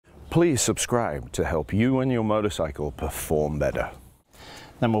Please subscribe to help you and your motorcycle perform better.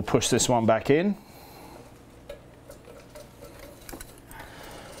 Then we'll push this one back in.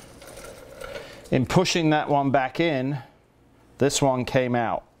 In pushing that one back in, this one came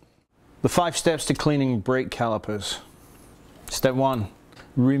out. The 5 steps to cleaning brake calipers. Step 1,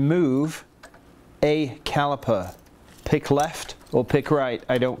 remove a caliper. Pick left or pick right,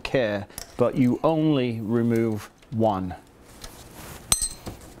 I don't care, but you only remove one.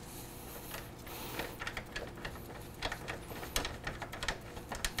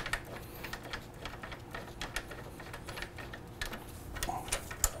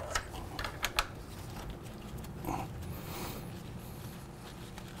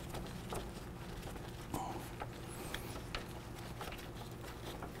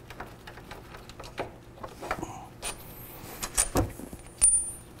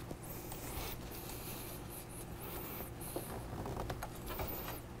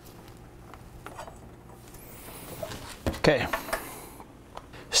 Okay,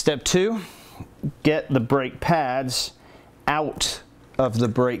 step 2, get the brake pads out of the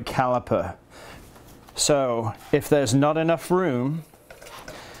brake caliper. So if there's not enough room,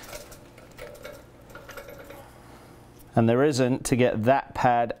 and there isn't to get that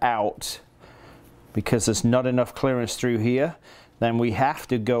pad out because there's not enough clearance through here, then we have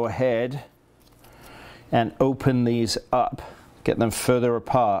to go ahead and open these up, get them further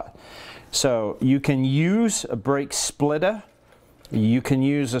apart. So you can use a brake splitter, you can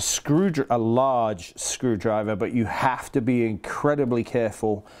use a large screwdriver, but you have to be incredibly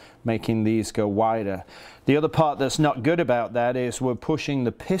careful making these go wider. The other part that's not good about that is we're pushing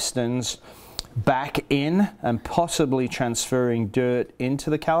the pistons back in and possibly transferring dirt into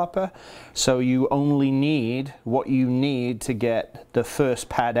the caliper. So you only need what you need to get the first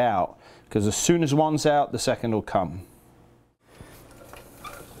pad out, because as soon as one's out, the second will come.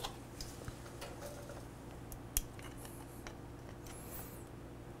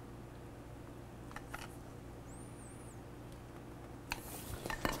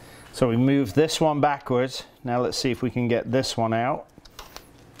 So we move this one backwards. Now let's see if we can get this one out.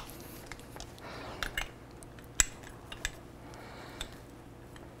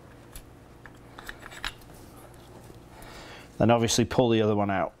 Then obviously pull the other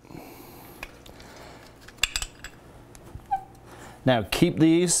one out. Now keep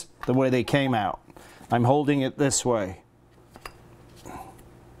these the way they came out. I'm holding it this way,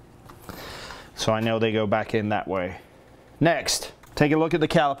 so I know they go back in that way. Next, take a look at the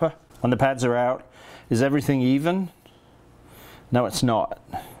caliper. When the pads are out, is everything even? No, it's not.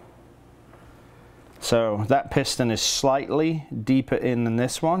 So that piston is slightly deeper in than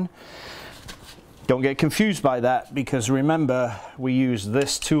this one. Don't get confused by that, because remember, we use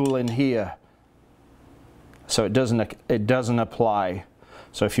this tool in here, so it doesn't apply.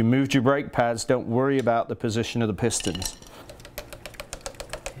 So if you moved your brake pads, don't worry about the position of the pistons.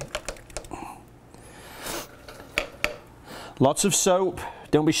 Lots of soap.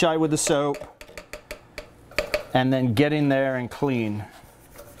 Don't be shy with the soap, and then get in there and clean.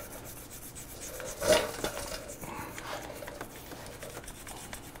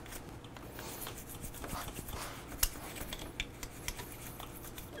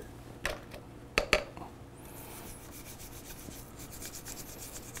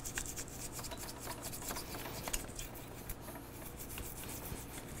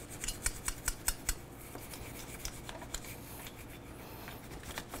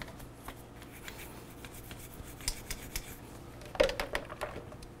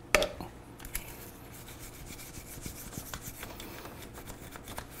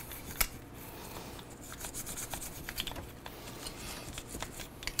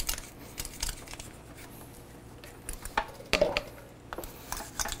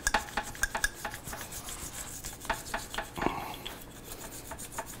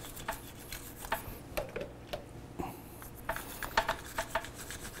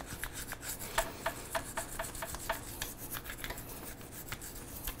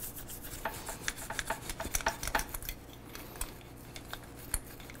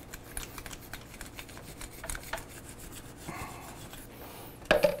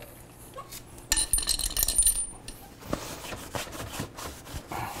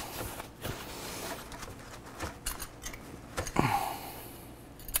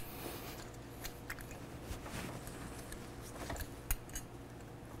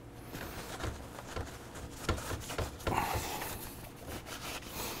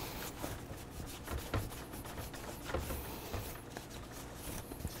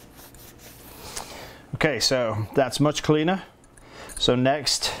 Okay, so that's much cleaner. So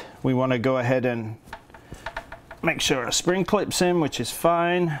next we want to go ahead and make sure our spring clip's in, which is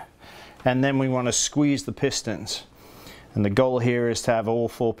fine. and then we want to squeeze the pistons. And the goal here is to have all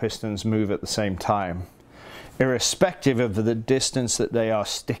 4 pistons move at the same time, irrespective of the distance that they are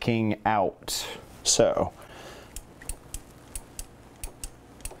sticking out. So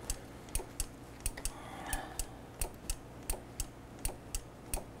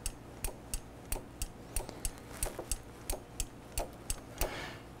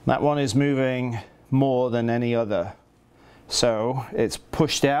that one is moving more than any other. So it's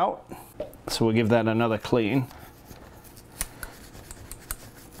pushed out. So we'll give that another clean.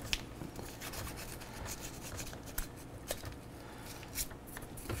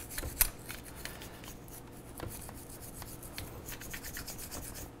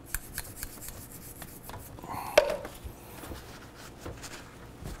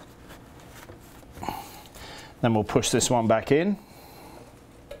 Then we'll push this one back in.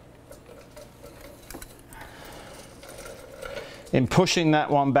 In pushing that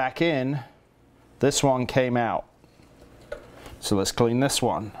one back in, this one came out. So let's clean this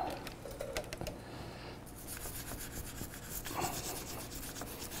one.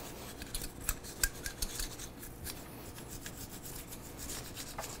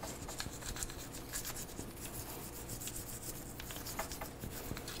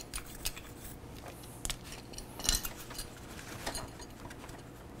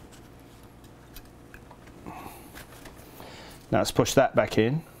 Now let's push that back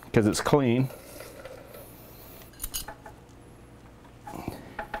in because it's clean.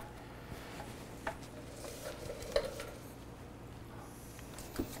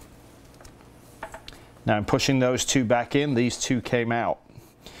 Now I'm pushing those 2 back in, these 2 came out.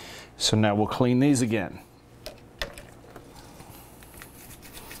 So now we'll clean these again.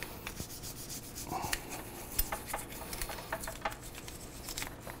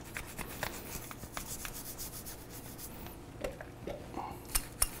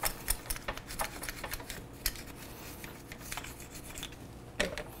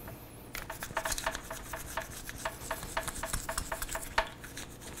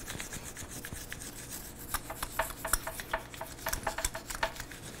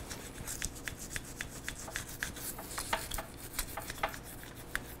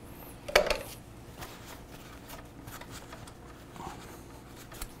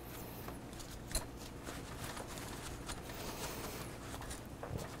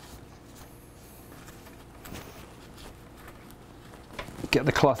 Get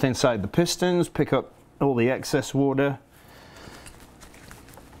the cloth inside the pistons, pick up all the excess water.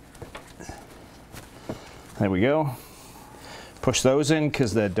 There we go. Push those in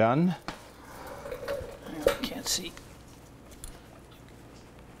because they're done. Can't see.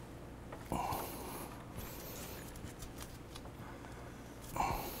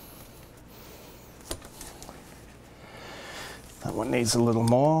 That one needs a little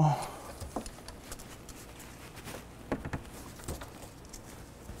more.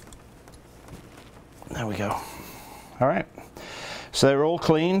 There we go. All right, so they're all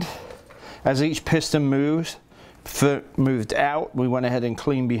cleaned. As each piston moved out, we went ahead and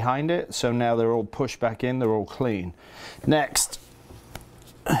cleaned behind it. So now they're all pushed back in, they're all clean. Next,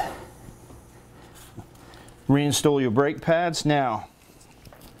 reinstall your brake pads. Now,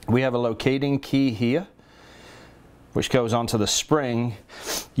 we have a locating key here, which goes onto the spring.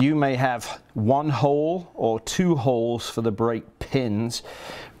 You may have 1 hole or 2 holes for the brake pins,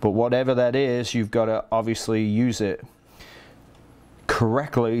 but whatever that is, you've got to obviously use it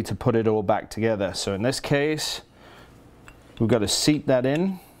correctly to put it all back together. So in this case, we've got to seat that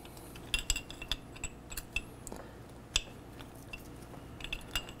in.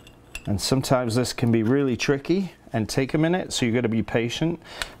 And sometimes this can be really tricky and take a minute, so you've got to be patient,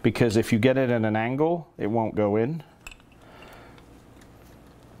 because if you get it at an angle, it won't go in.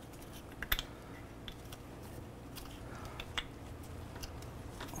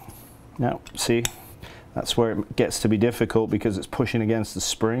 Now, see, that's where it gets to be difficult because it's pushing against the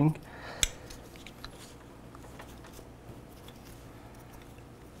spring.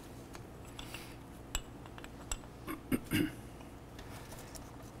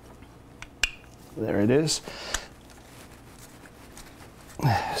 There it is.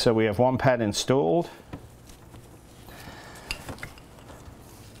 So we have 1 pad installed.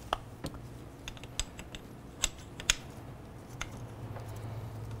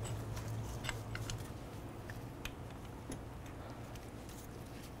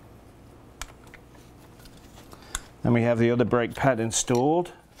 And we have the other brake pad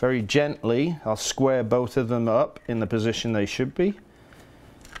installed. Very gently, I'll square both of them up in the position they should be.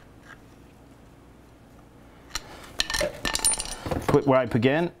 Quick wipe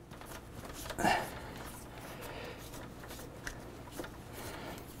again.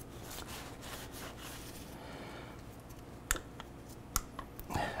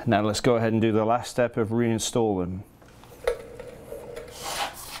 Now let's go ahead and do the last step of reinstall them.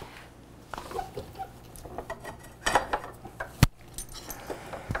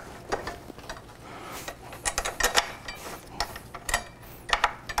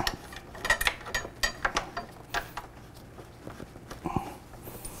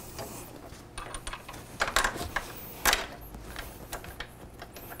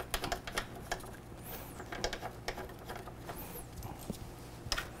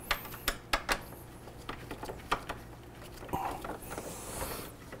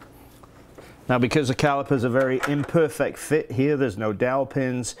 Now, because the calipers are very imperfect fit here, there's no dowel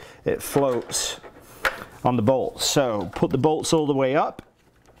pins, it floats on the bolts. So put the bolts all the way up.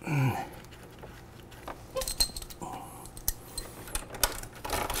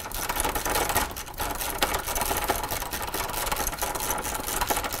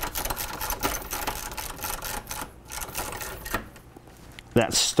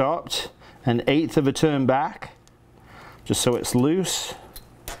 That's stopped. 1/8 of a turn back, just so it's loose.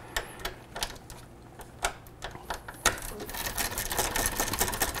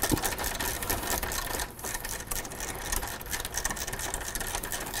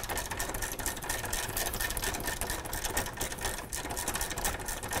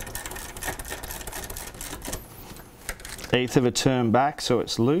 Eighth of a turn back so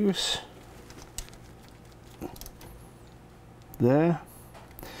it's loose. There.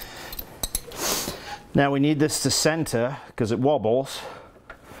 Now we need this to center because it wobbles.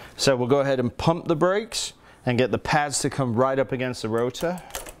 So we'll go ahead and pump the brakes and get the pads to come right up against the rotor.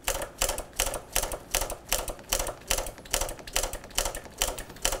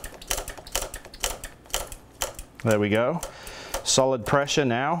 There we go. Solid pressure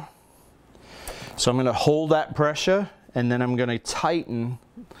now. So I'm going to hold that pressure and then I'm going to tighten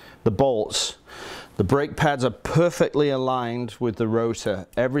the bolts. The brake pads are perfectly aligned with the rotor.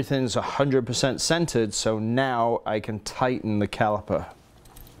 Everything's 100% centered, so now I can tighten the caliper.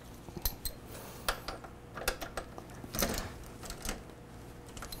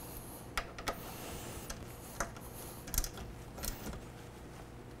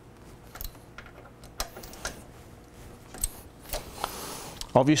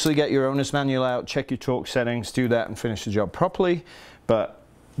 Obviously get your owner's manual out, check your torque settings, do that and finish the job properly, but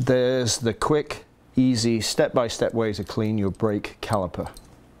there's the quick, easy, step-by-step way to clean your brake caliper.